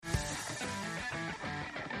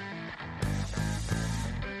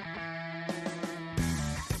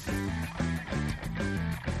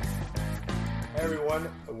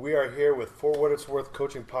We are here with For What It's Worth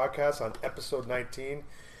Coaching Podcast on episode 19.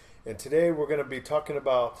 And today we're going to be talking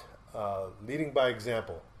about leading by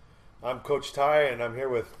example. I'm Coach Ty, and I'm here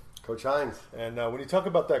with Coach Hines. And when you talk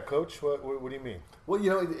about that, Coach, what do you mean? Well,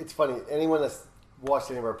 it's funny. Anyone that's watched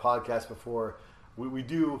any of our podcasts before, we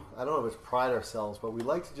do, I don't know if it's pride ourselves, but we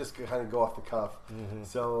like to just kind of go off the cuff. Mm-hmm.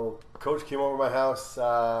 So Coach came over to my house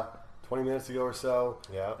 20 minutes ago or so.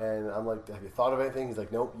 Yeah. And I'm like, have you thought of anything? He's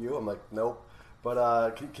like, nope. You? I'm like, nope.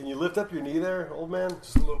 But can you lift up your knee there, old man?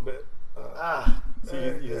 Just a little bit.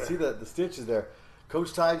 So you can see the stitches there.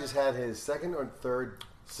 Coach Ty just had his second or third?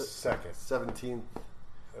 Second. 17th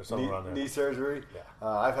knee surgery. Yeah.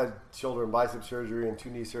 I've had shoulder and bicep surgery and 2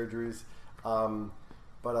 knee surgeries.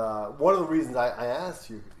 But one of the reasons I asked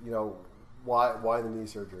you, why the knee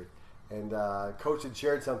surgery? And Coach had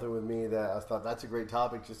shared something with me that I thought that's a great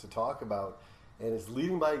topic just to talk about. And it's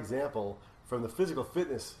leading by example from the physical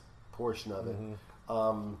fitness portion of it.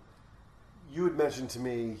 Mm-hmm. You had mentioned to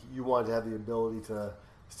me you wanted to have the ability to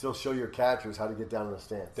still show your catchers how to get down in the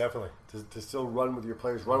stance. Definitely. To still run with your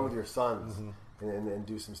players, run with your sons, mm-hmm. and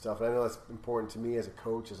do some stuff. And I know that's important to me as a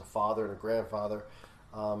coach, as a father and a grandfather.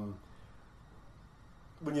 When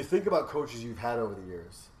you think about coaches you've had over the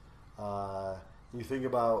years, you think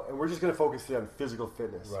about, and we're just going to focus today on physical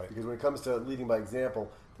fitness. Right. Because when it comes to leading by example,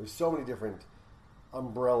 there's so many different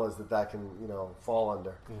umbrellas that can, fall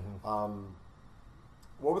under. Mm-hmm.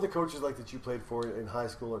 What were the coaches like that you played for in high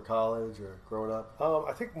school or college or growing up?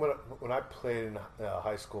 I think when I played in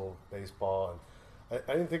high school baseball, and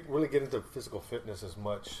I didn't really get into physical fitness as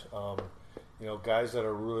much. Guys that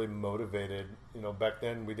are really motivated. Back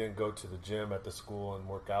then we didn't go to the gym at the school and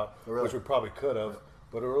work out, which we probably could have,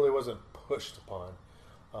 but it really wasn't pushed upon.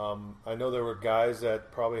 I know there were guys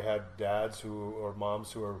that probably had dads or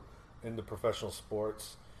moms who were into professional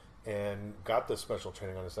sports and got the special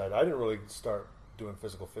training on the side. I didn't really start doing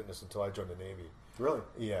physical fitness until I joined the Navy. Really?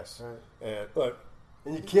 Yes. Right.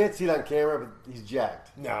 And you can't see it on camera, but he's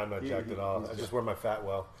jacked. No, I'm not jacked at all. I just wear my fat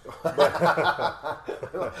well.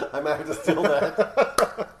 I might have to steal that.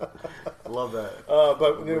 Love that.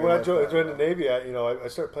 But when I joined the Navy, I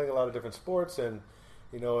started playing a lot of different sports, and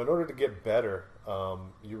in order to get better,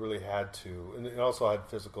 you really had to, and also I had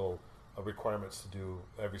physical requirements to do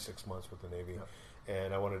every 6 months with the Navy,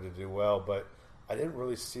 and I wanted to do well, but I didn't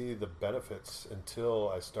really see the benefits until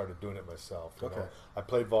I started doing it myself. I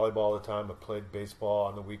played volleyball all the time. I played baseball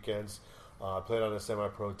on the weekends. I played on a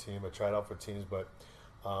semi-pro team. I tried out for teams, but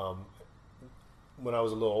when I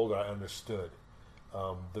was a little older, I understood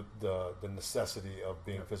the necessity of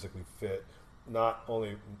being physically fit, not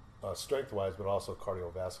only strength-wise, but also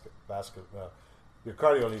cardiovascular. Your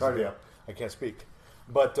cardio needs to be up. I can't speak,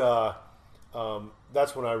 but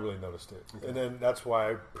that's when I really noticed it, and then that's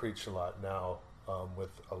why I preach a lot now. With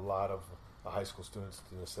a lot of high school students,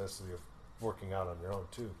 the necessity of working out on your own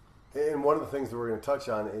too. And one of the things that we're going to touch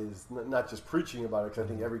on is not just preaching about it, because I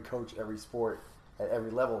think every coach, every sport, at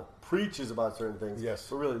every level preaches about certain things. Yes.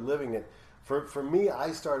 But really living it. For me,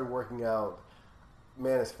 I started working out,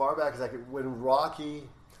 man, as far back as I could, when Rocky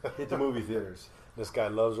hit the movie theaters. This guy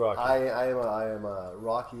loves Rocky. I am a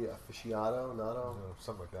Rocky aficionado,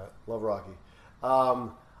 something like that. Love Rocky.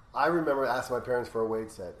 I remember asking my parents for a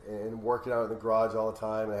weight set and working out in the garage all the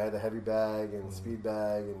time. I had a heavy bag and speed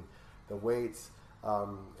bag and the weights.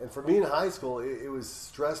 And for me in high school, it was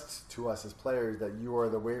stressed to us as players that you were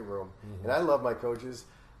in the weight room. Mm-hmm. And I love my coaches,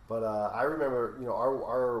 but I remember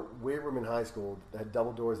our weight room in high school had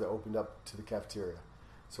double doors that opened up to the cafeteria.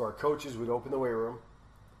 So our coaches would open the weight room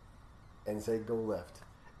and say, go lift.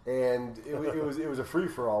 And it was a free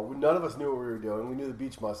for all. None of us knew what we were doing. We knew the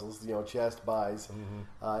beach muscles, chest, buys.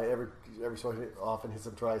 Mm-hmm. Every so often hit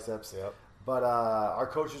some triceps. Yep. But our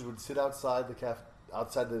coaches would sit outside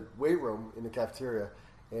the weight room in the cafeteria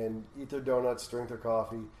and eat their donuts, drink their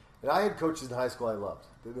coffee. And I had coaches in high school I loved.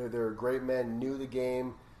 They were great men, knew the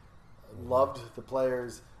game, loved the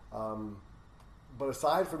players. But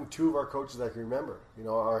aside from 2 of our coaches I can remember,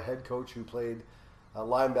 our head coach who played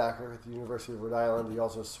linebacker at the University of Rhode Island. He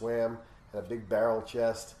also swam, had a big barrel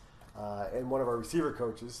chest, and one of our receiver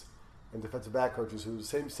coaches and defensive back coaches, who was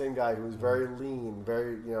the same guy, who was very lean,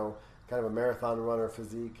 very kind of a marathon runner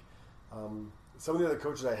physique. Some of the other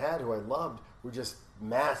coaches I had who I loved were just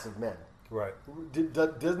massive men. Right.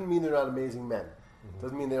 Doesn't mean they're not amazing men. Mm-hmm.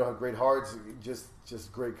 Doesn't mean they don't have great hearts.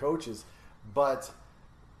 Just great coaches. But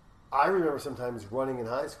I remember sometimes running in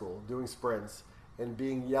high school, doing sprints, and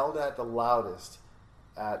being yelled at the loudest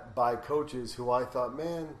by coaches who I thought,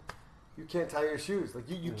 man, you can't tie your shoes. Like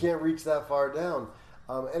you can't reach that far down.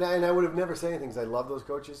 And I would have never said anything because I love those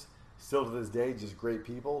coaches. Still to this day, just great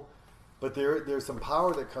people. But there's some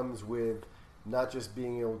power that comes with not just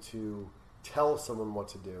being able to tell someone what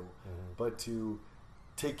to do, but to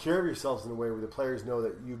take care of yourselves in a way where the players know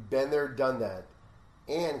that you've been there, done that,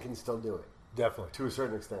 and can still do it. Definitely. To a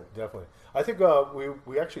certain extent. Definitely. I think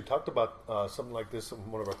we actually talked about something like this in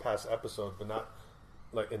one of our past episodes, but not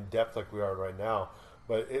like in depth like we are right now.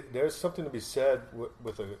 But there's something to be said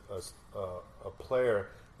with a player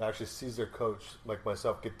that actually sees their coach, like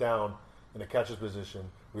myself, get down in a catcher's position,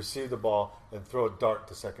 receive the ball, and throw a dart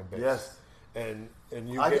to second base. Yes. And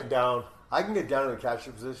you get down. I can get down in a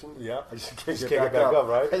catcher position. Yeah. I just can't get back up,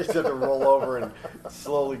 right? I just have to roll over and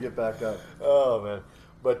slowly get back up. Oh, man.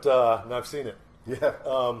 But and I've seen it. Yeah.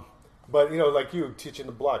 But, like you, teaching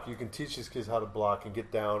the block, you can teach these kids how to block and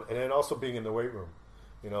get down, and then also being in the weight room.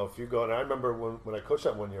 If you go, and I remember when I coached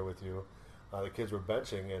that 1 year with you, the kids were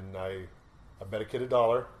benching, and I bet a kid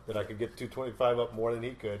 $1 that I could get 225 up more than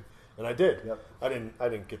he could, and I did. Yep. I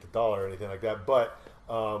didn't get the dollar or anything like that, but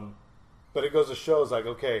it goes to show, it's like,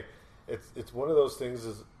 okay, it's one of those things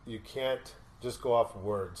is you can't just go off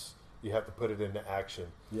words. You have to put it into action.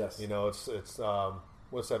 Yes. It's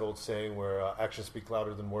what's that old saying where actions speak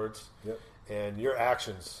louder than words? Yep. And your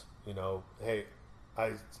actions, hey,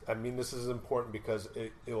 I mean this is important because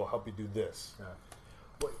it will help you do this. Yeah.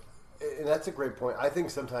 Well, and that's a great point. I think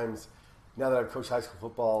sometimes, now that I've coached high school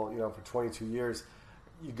football, for 22 years,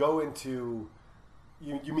 you go into,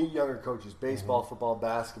 you meet younger coaches, baseball, football,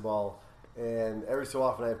 basketball, and every so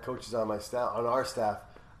often I have coaches on our staff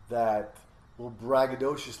that will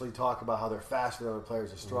braggadociously talk about how they're faster than other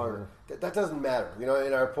players, are stronger. That doesn't matter,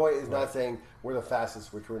 and our point is not saying we're the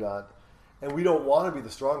fastest, which we're not, and we don't want to be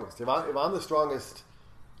the strongest. If I'm the strongest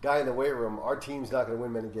guy in the weight room, our team's not going to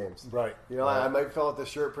win many games. Right. I might fill out the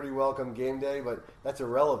shirt pretty well come game day, but that's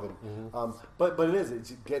irrelevant. But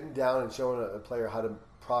it's getting down and showing a player how to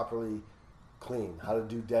properly clean, how to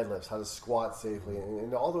do deadlifts, how to squat safely,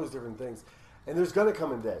 and all those different things. And there's going to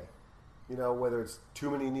come a day, whether it's too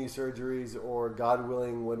many knee surgeries or, God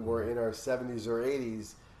willing, when we're in our 70s or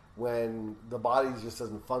 80s, when the body just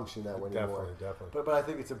doesn't function that way anymore. Definitely. But I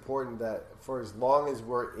think it's important that for as long as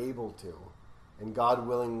we're able to, and God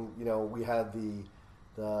willing, we have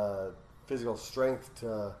the physical strength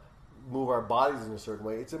to move our bodies in a certain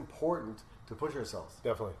way, it's important to push ourselves.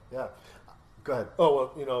 Definitely. Yeah. Go ahead.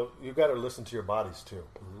 Oh, well, you've got to listen to your bodies, too.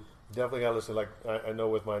 Definitely got to listen. Like, I know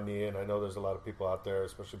with my knee, and I know there's a lot of people out there,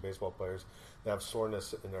 especially baseball players, that have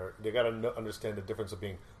soreness in their... They got to understand the difference of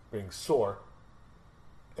being sore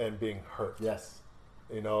and being hurt. Yes.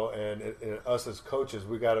 And us as coaches,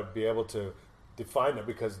 we got to be able to define it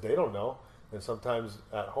because they don't know. And sometimes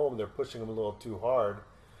at home, they're pushing them a little too hard.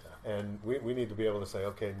 And we need to be able to say,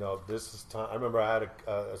 okay, no, this is time. I remember I had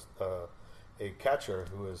a catcher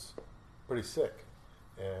who was pretty sick.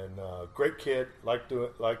 And great kid, like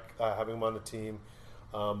having him on the team.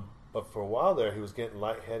 But for a while there, he was getting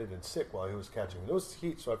lightheaded and sick while he was catching. And it was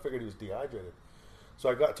heat, so I figured he was dehydrated. So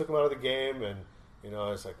I took him out of the game, and I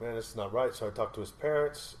was like, man, this is not right. So I talked to his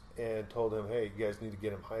parents and told him, hey, you guys need to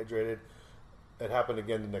get him hydrated. It happened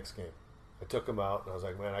again the next game. I took him out, and I was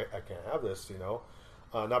like, man, I can't have this,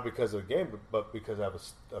 not because of the game, but because I have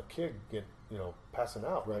a kid passing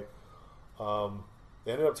out. Right.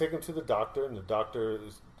 They ended up taking him to the doctor, and the doctor,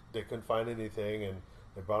 they couldn't find anything, and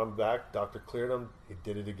they brought him back. Doctor cleared him. He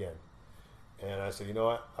did it again. And I said, you know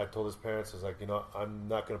what? I told his parents, I was like, I'm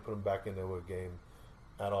not going to put him back into a game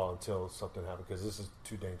at all until something happens, because this is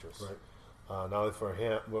too dangerous. Right. Not only for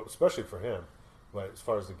him, well, especially for him, but as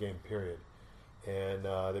far as the game period. And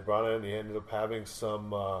they brought him in, and he ended up having some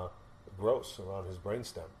growths around his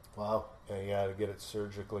brainstem. Wow. And he had to get it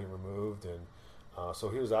surgically removed, and so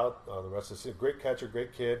he was out the rest of the season. Great catcher,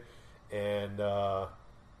 great kid, and I'm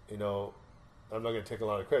not going to take a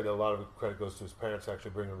lot of credit. A lot of credit goes to his parents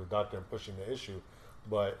actually bringing him to the doctor and pushing the issue,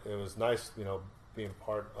 but it was nice, being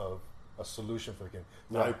part of a solution for the game.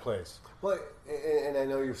 Now he plays. Well, and I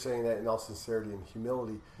know you're saying that in all sincerity and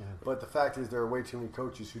humility, but the fact is there are way too many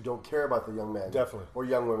coaches who don't care about the young man, definitely, or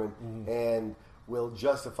young women, and will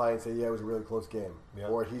justify and say, yeah, it was a really close game,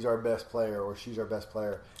 or he's our best player, or she's our best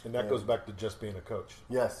player. And that goes back to just being a coach.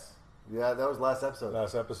 Yes. Yeah, that was last episode.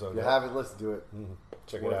 If you haven't listened to it,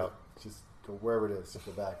 check it out. Just go wherever it is,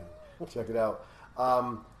 go back and check it out.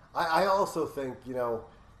 I also think,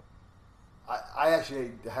 I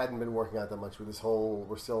actually hadn't been working out that much with this whole,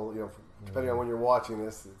 we're still, depending on when you're watching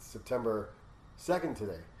this, it's September 2nd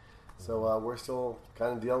today. So we're still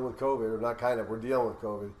kind of dealing with COVID, or not kind of, we're dealing with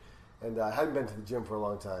COVID. And I hadn't been to the gym for a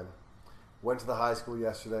long time. Went to the high school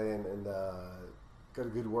yesterday and got a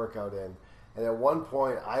good workout in. And at one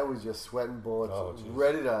point, I was just sweating bullets,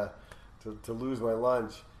 ready to lose my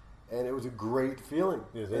lunch. And it was a great feeling.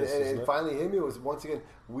 It is, and isn't it it? finally hit me. It was, once again,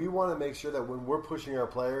 we want to make sure that when we're pushing our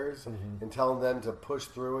players and telling them to push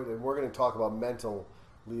through it, and we're going to talk about mental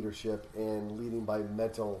leadership and leading by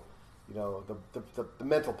mental, the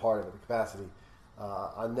mental part of it, the capacity,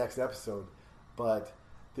 on next episode. But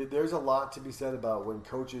there's a lot to be said about when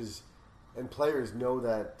coaches and players know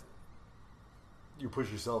that you push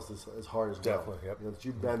yourselves as hard as well. Definitely, yep. That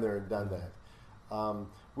you've been there and done that.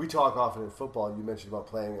 We talk often in football. You mentioned about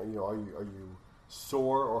playing. Are you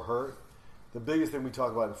sore or hurt? The biggest thing we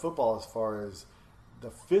talk about in football, as far as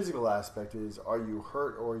the physical aspect, is are you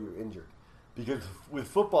hurt or are you injured? Because with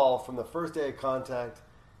football, from the first day of contact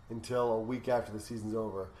until a week after the season's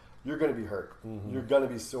over, you're going to be hurt. You're going to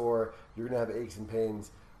be sore. You're going to have aches and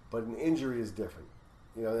pains. But an injury is different.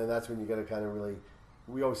 And that's when you got to kind of really.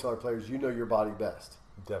 We always tell our players, you know your body best.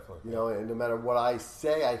 Definitely. And no matter what I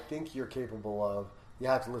say, I think you're capable of. You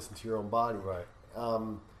have to listen to your own body. Right.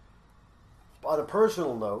 On a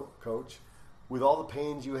personal note, Coach, with all the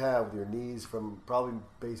pains you have with your knees from probably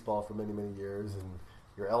baseball for many, many years, and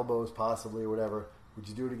your elbows possibly or whatever, would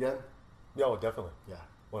you do it again? Yeah, well, definitely. Yeah.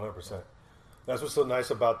 100%. That's what's so nice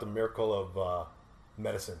about the miracle of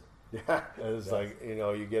medicine. Yeah. It's like,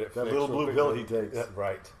 you get it That fixed little real blue quick. pill he takes. Yeah,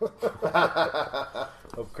 right.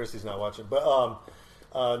 Hope Christy's not watching. But,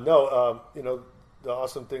 the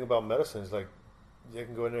awesome thing about medicine is, like, you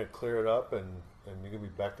can go in there and clear it up, and you can be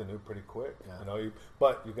back to new pretty quick. Yeah.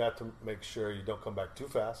 But you got to make sure you don't come back too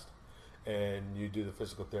fast, and you do the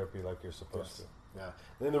physical therapy like you're supposed to. Yeah.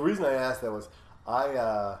 And the reason I asked that was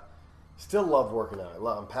I still love working out.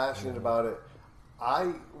 I'm passionate about it.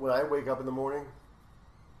 When I wake up in the morning,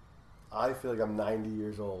 I feel like I'm 90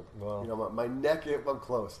 years old. Wow. My neck, I'm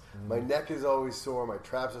close. My neck is always sore. My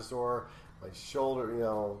traps are sore. My shoulder,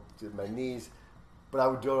 my knees. But I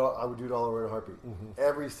would do it all over in a heartbeat.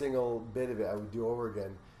 Every single bit of it I would do over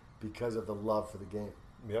again because of the love for the game.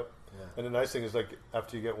 Yep. Yeah. And the nice thing is, like,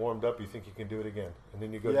 after you get warmed up, you think you can do it again. And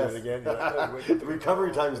then you go Yes. do it again. You're like, oh, wait. The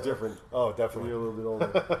recovery time is different. Oh, When definitely. you're a little bit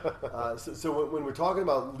older. So when we're talking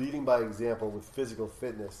about leading by example with physical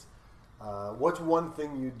fitness, what's one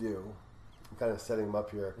thing you do? I'm kind of setting them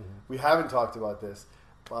up here. We haven't talked about this.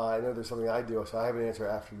 I know there's something I do, so I have an answer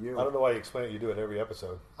after you. I don't know why you explain it. You do it every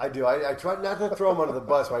episode. I do. I try not to throw them under the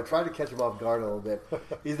bus, but I try to catch them off guard a little bit.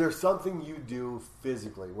 Is there something you do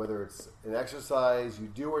physically, whether it's an exercise you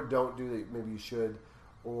do or don't do that maybe you should,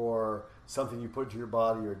 or something you put into your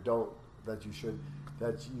body or don't that you should,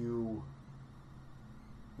 that you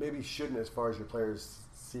maybe shouldn't as far as your players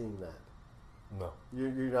seeing that? No. You're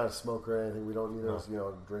not a smoker or anything. We don't need No. those,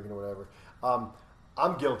 drinking or whatever.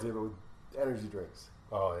 I'm guilty of it with energy drinks.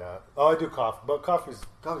 Oh, yeah. Oh, I do coffee. But coffee's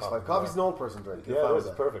Coffee's fine. Coffee's an old person drink. You're Yeah, fine it with is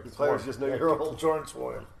that. perfect. The It's players warm. just know Yeah, you're keep the old. joints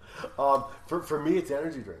warm. For me, it's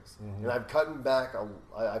energy drinks, and I've cut back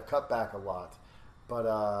a lot.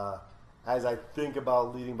 But as I think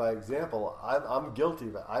about leading by example, I'm guilty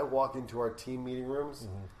of it. I walk into our team meeting rooms,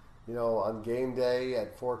 on game day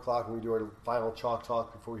at 4:00 when we do our final chalk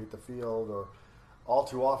talk before we hit the field, or all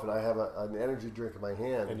too often I have an energy drink in my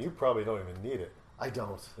hand. And you probably don't even need it. I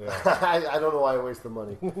don't. Yeah. I don't know why I waste the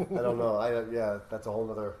money. I don't know. That's a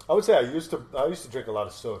whole other. I would say I used to drink a lot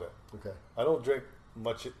of soda. Okay. I don't drink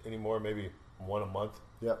much anymore, maybe one a month,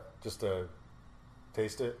 Yep. just to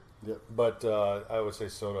taste it. Yep. But I would say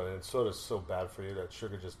soda, and soda's so bad for you that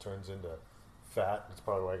sugar just turns into fat. That's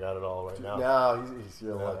probably why I got it all right now. No, he's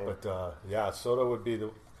you're Yeah, lying. but soda would be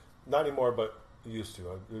not anymore, but used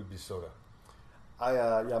to. It would be soda.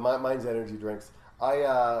 Mine's energy drinks.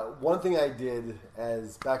 One thing I did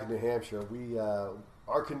as back in New Hampshire,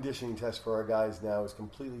 our conditioning test for our guys now is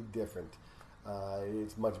completely different.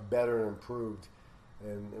 It's much better and improved,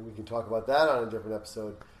 and we can talk about that on a different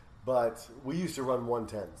episode. But we used to run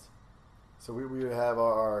 110s. So we would have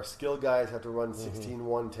our skill guys have to run 16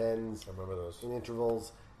 110s I remember those. in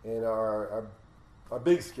intervals, and our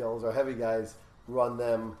big skills, our heavy guys, run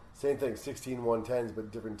them, same thing, 16 110s,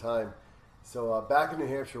 but different time. So back in New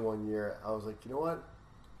Hampshire one year, I was like, you know what?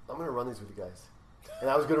 I'm going to run these with you guys. And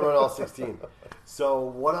I was going to run all 16. So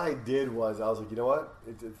what I did was, I was like, you know what?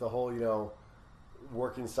 It's the whole,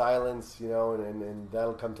 work in silence, and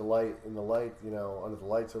that'll come to light in the light, under the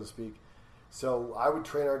light, so to speak. So I would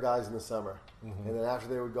train our guys in the summer. And then after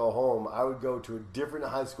they would go home, I would go to a different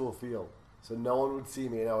high school field. So no one would see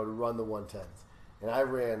me, and I would run the 110s. And I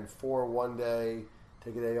ran 4 one day,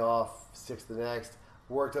 take a day off, 6 the next.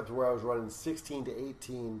 Worked up to where I was running 16 to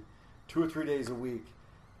 18, 2 or 3 days a week,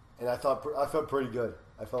 and I felt pretty good.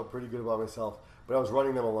 I felt pretty good about myself, but I was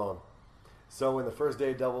running them alone. So when the first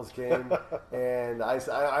day doubles came, and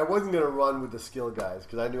I wasn't going to run with the skill guys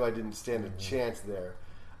because I knew I didn't stand a chance there.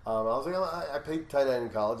 I was like, I played tight end in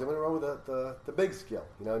college. I'm going to run with the big skill.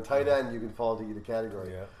 In tight end, you can fall into either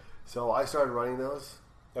category. Yeah. So I started running those.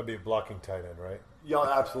 That'd be a blocking tight end, right? Yeah,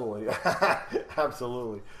 absolutely.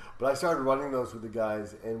 Absolutely. But I started running those with the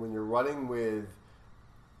guys, and when you're running with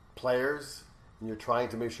players and you're trying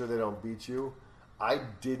to make sure they don't beat you, I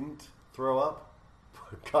didn't throw up.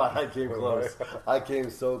 But God, I came close. I came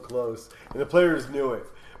so close. And the players knew it.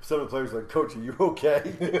 Some of the players were like, Coach, are you okay?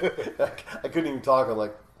 I couldn't even talk. I'm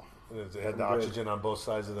like, it had the oxygen on both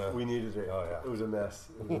sides of the... We needed it. Oh, yeah. It was a mess.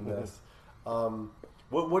 It was a mess.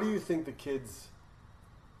 What do you think the kids,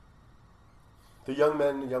 the young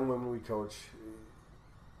men, the young women we coach,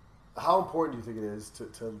 how important do you think it is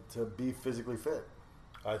to be physically fit?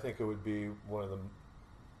 I think it would be one of the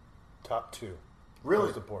top two. Really?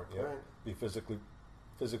 Most important, yeah. Right. Be physically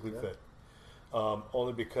fit.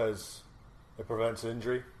 Only because it prevents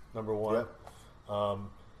injury, number one. Yeah.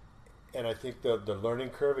 And I think the learning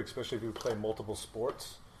curve, especially if you play multiple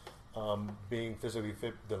sports, being physically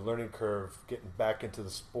fit, the learning curve, getting back into the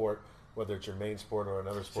sport, whether it's your main sport or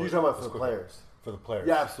another sport. So you're talking about for the players? For the players.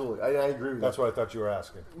 Yeah, absolutely. I agree with That's that. what I thought you were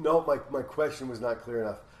asking. No, my question was not clear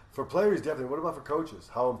enough. For players, definitely. What about for coaches?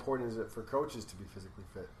 How important is it for coaches to be physically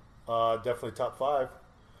fit? Definitely top 5.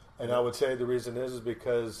 And I would say the reason is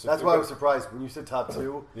because... That's why I was surprised. When you said top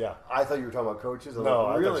 2, yeah. I thought you were talking about coaches. No,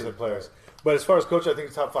 I thought you said players. But as far as coach, I think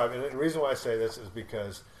it's top 5. And the reason why I say this is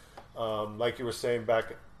because, like you were saying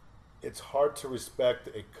back, it's hard to respect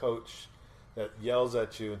a coach that yells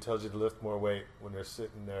at you and tells you to lift more weight when they're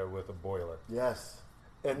sitting there with a boiler. Yes.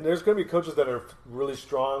 And there's going to be coaches that are really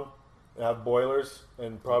strong and have boilers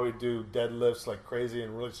and probably do deadlifts like crazy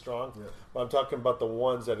and really strong. Yeah. But I'm talking about the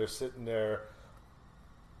ones that are sitting there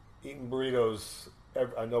eating burritos.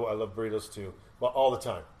 I know I love burritos too, but all the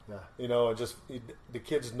time. Yeah. And just the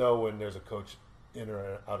kids know when there's a coach in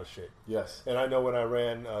or out of shape. Yes. And I know when I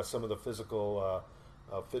ran some of the physical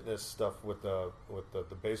fitness stuff with the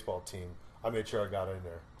baseball team, I made sure I got in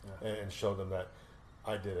there and showed them that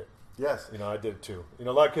I did it. Yes. I did it too. A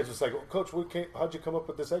lot of kids was like, well, Coach, how'd you come up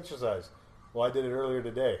with this exercise? Well, I did it earlier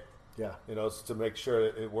today. Yeah. To make sure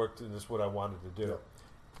it worked and this is what I wanted to do. Yeah.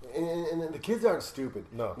 And the kids aren't stupid.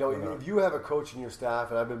 No. If you have a coach in your staff,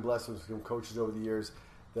 and I've been blessed with some coaches over the years,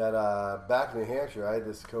 that back in New Hampshire, I had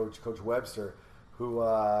this coach, Coach Webster, who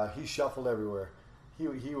he shuffled everywhere.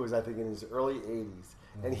 He was, I think, in his early 80s,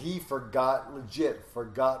 and he legit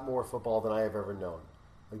forgot more football than I have ever known.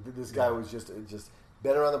 Like this guy was just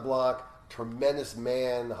been around the block, tremendous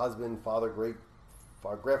man, husband, father,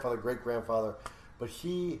 grandfather, great grandfather, but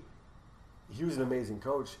he was an amazing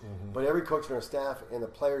coach. Mm-hmm. But every coach on our staff and the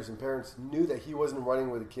players and parents knew that he wasn't running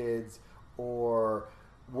with the kids or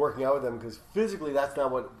working out with them because physically that's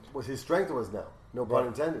not what his strength was now. No pun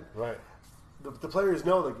intended. Right. The players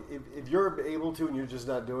know, like, if you're able to and you're just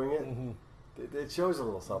not doing it, it shows a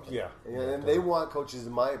little something. Yeah. And they want coaches,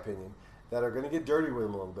 in my opinion, that are going to get dirty with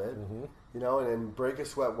them a little bit, and break a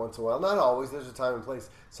sweat once in a while. Not always. There's a time and place.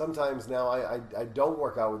 Sometimes now I don't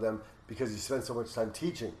work out with them because you spend so much time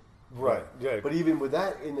teaching. Right. Yeah. But even with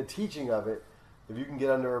that, in the teaching of it, if you can get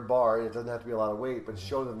under a bar, and it doesn't have to be a lot of weight, but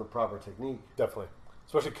show them the proper technique. Definitely.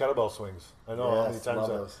 Especially kettlebell swings. I know how many times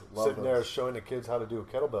I'm sitting there showing the kids how to do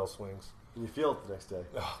kettlebell swings. And you feel it the next day.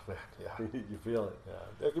 Oh, man, yeah. You feel it.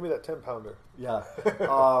 Yeah. Give me that 10-pounder. Yeah.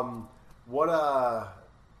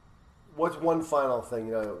 What's one final thing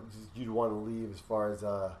you'd want to leave as far as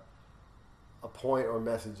a point or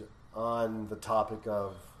message on the topic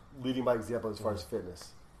of leading by example as far as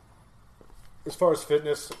fitness? As far as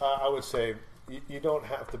fitness, I would say you don't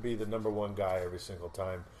have to be the number one guy every single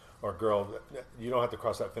time or girl. You don't have to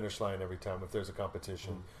cross that finish line every time if there's a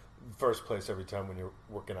competition. First place every time when you're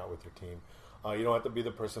working out with your team. You don't have to be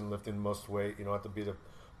the person lifting the most weight. You don't have to be the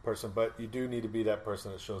person, but you do need to be that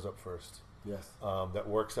person that shows up first. Yes. That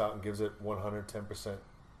works out and gives it 110%,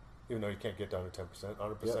 even though you can't get down to 10%,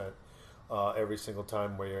 100% every single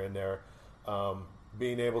time where you're in there.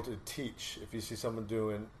 Being able to teach, if you see someone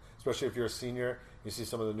doing, especially if you're a senior, you see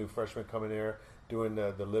some of the new freshmen coming here doing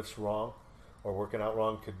the lifts wrong or working out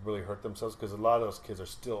wrong, could really hurt themselves because a lot of those kids are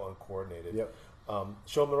still uncoordinated. Yep.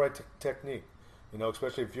 Show them the right technique,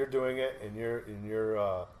 especially if you're doing it and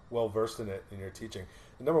you're well versed in it and you're teaching.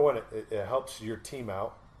 And number one, it helps your team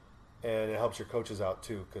out and it helps your coaches out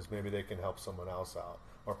too because maybe they can help someone else out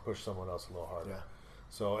or push someone else a little harder. Yeah.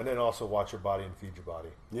 So, and then also watch your body and feed your body.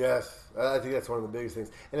 Yes, I think that's one of the biggest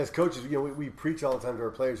things. And as coaches, we preach all the time to our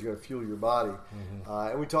players, you got to fuel your body.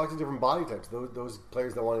 And we talk to different body types. Those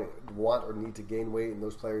players that want or need to gain weight and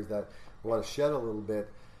those players that want to shed a little bit.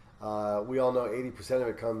 We all know 80% of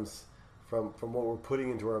it comes from what we're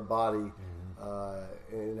putting into our body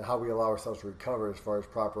and how we allow ourselves to recover as far as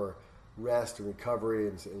proper rest and recovery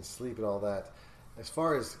and sleep and all that. As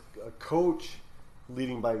far as a coach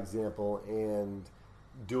leading by example and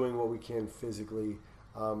doing what we can physically,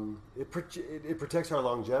 it protects our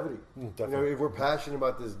longevity. If we're passionate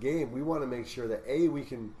about this game, we want to make sure that we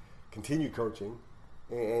can continue coaching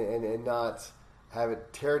and not have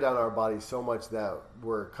it tear down our body so much that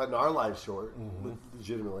we're cutting our lives short,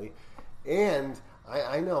 legitimately. And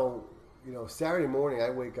I know, Saturday morning I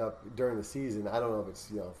wake up during the season. I don't know if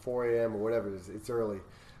it's 4 a.m. or whatever it is. It's early,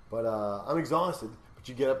 but I'm exhausted. But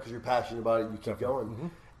you get up because you're passionate about it. You keep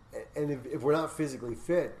going. And if we're not physically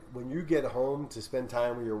fit, when you get home to spend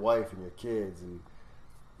time with your wife and your kids and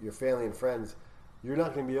your family and friends, you're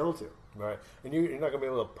not going to be able to. Right. And you're not going to be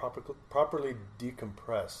able to properly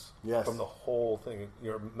decompress from the whole thing,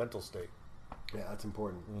 your mental state. Yeah, that's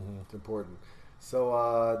important. It's important.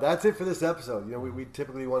 So that's it for this episode. We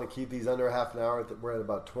typically want to keep these under a half an hour. We're at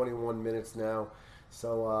about 21 minutes now.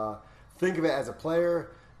 So think of it as a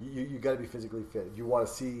player. You got to be physically fit. If you want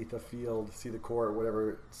to see the field, see the court,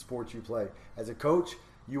 whatever sport you play. As a coach,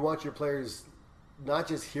 you want your players not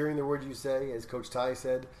just hearing the words you say, as Coach Ty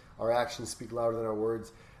said, our actions speak louder than our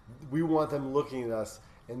words. We want them looking at us,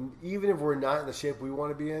 and even if we're not in the shape we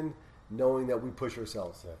want to be in, knowing that we push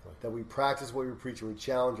ourselves, that we practice what we preach, and we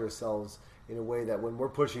challenge ourselves in a way that when we're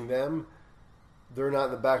pushing them, they're not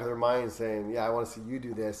in the back of their mind saying, yeah, I want to see you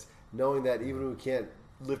do this, knowing that even if we can't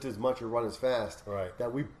lift as much or run as fast,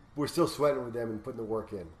 that we're still sweating with them and putting the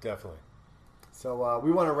work in. Definitely. So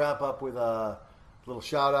we want to wrap up with little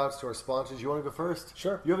shout outs to our sponsors. You want to go first?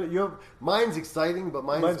 Sure. You have mine's exciting, but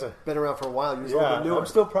mine's been around for a while. I'm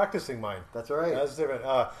still practicing mine. That's all right. That's different.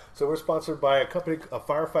 So we're sponsored by a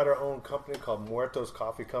firefighter-owned company called Muertos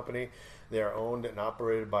Coffee Company. They are owned and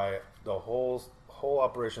operated by the whole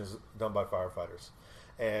operations done by firefighters.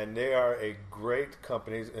 And they are a great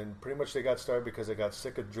company, and pretty much they got started because they got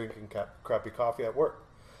sick of drinking crappy coffee at work.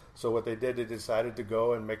 So what they did, they decided to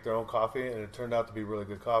go and make their own coffee, and it turned out to be really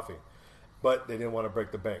good coffee. But they didn't want to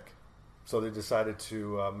break the bank. So they decided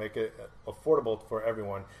to make it affordable for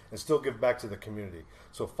everyone and still give back to the community.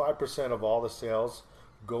 So 5% of all the sales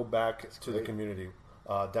go back to the community.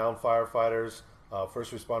 Down firefighters,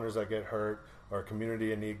 first responders that get hurt, or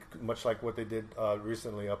community in need, much like what they did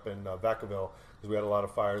recently up in Vacaville, because we had a lot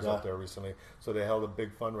of fires out there recently. So they held a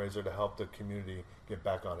big fundraiser to help the community get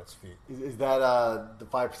back on its feet. Is that the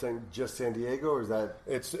 5% just San Diego, or is that?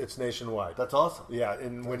 It's nationwide. That's awesome. Yeah,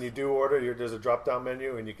 and when you do order, there's a drop-down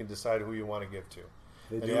menu, and you can decide who you want to give to.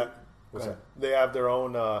 They have their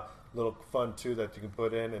own little fund, too, that you can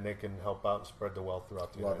put in, and they can help out and spread the wealth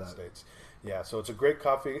throughout the United States. Yeah, so it's a great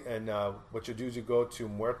coffee, and what you do is you go to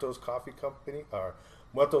Muertos Coffee Company, or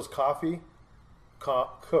Muertos Coffee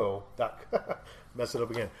Co. Mess it up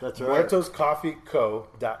again. That's right.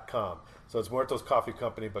 MuertosCoffeeCo.com. So it's Muertos Coffee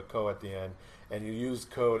Company, but Co at the end. And you use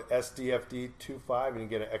code SDFD25, and you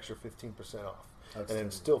get an extra 15% off. And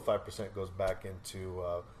then still 5% goes back into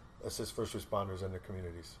assist first responders and their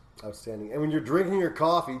communities. Outstanding. And when you're drinking your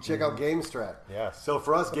coffee, check out GameStrat. Yes. So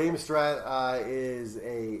for us, GameStrat is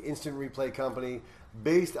a instant replay company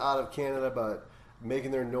based out of Canada, but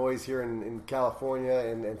making their noise here in California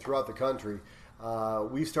and throughout the country.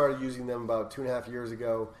 We started using them about 2.5 years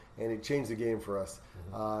ago, and it changed the game for us.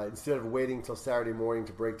 Instead of waiting until Saturday morning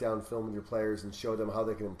to break down film with your players and show them how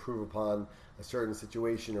they can improve upon a certain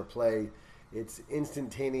situation or play, it's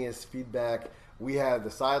instantaneous feedback. We have the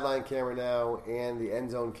sideline camera now and the end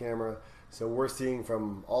zone camera, so we're seeing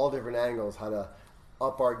from all different angles how to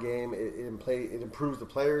up our game. It improves the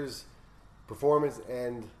players' performance,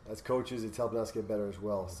 and as coaches, it's helping us get better as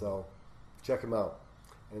well. So check them out.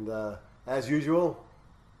 And as usual,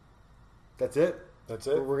 that's it. That's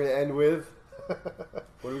it. We're going to end with,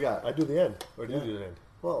 what do we got? I do the end, or do you do the end?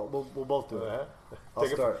 Well, we'll both do it. I'll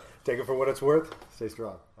start. Take it for what it's worth. Stay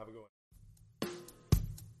strong. Have a good one.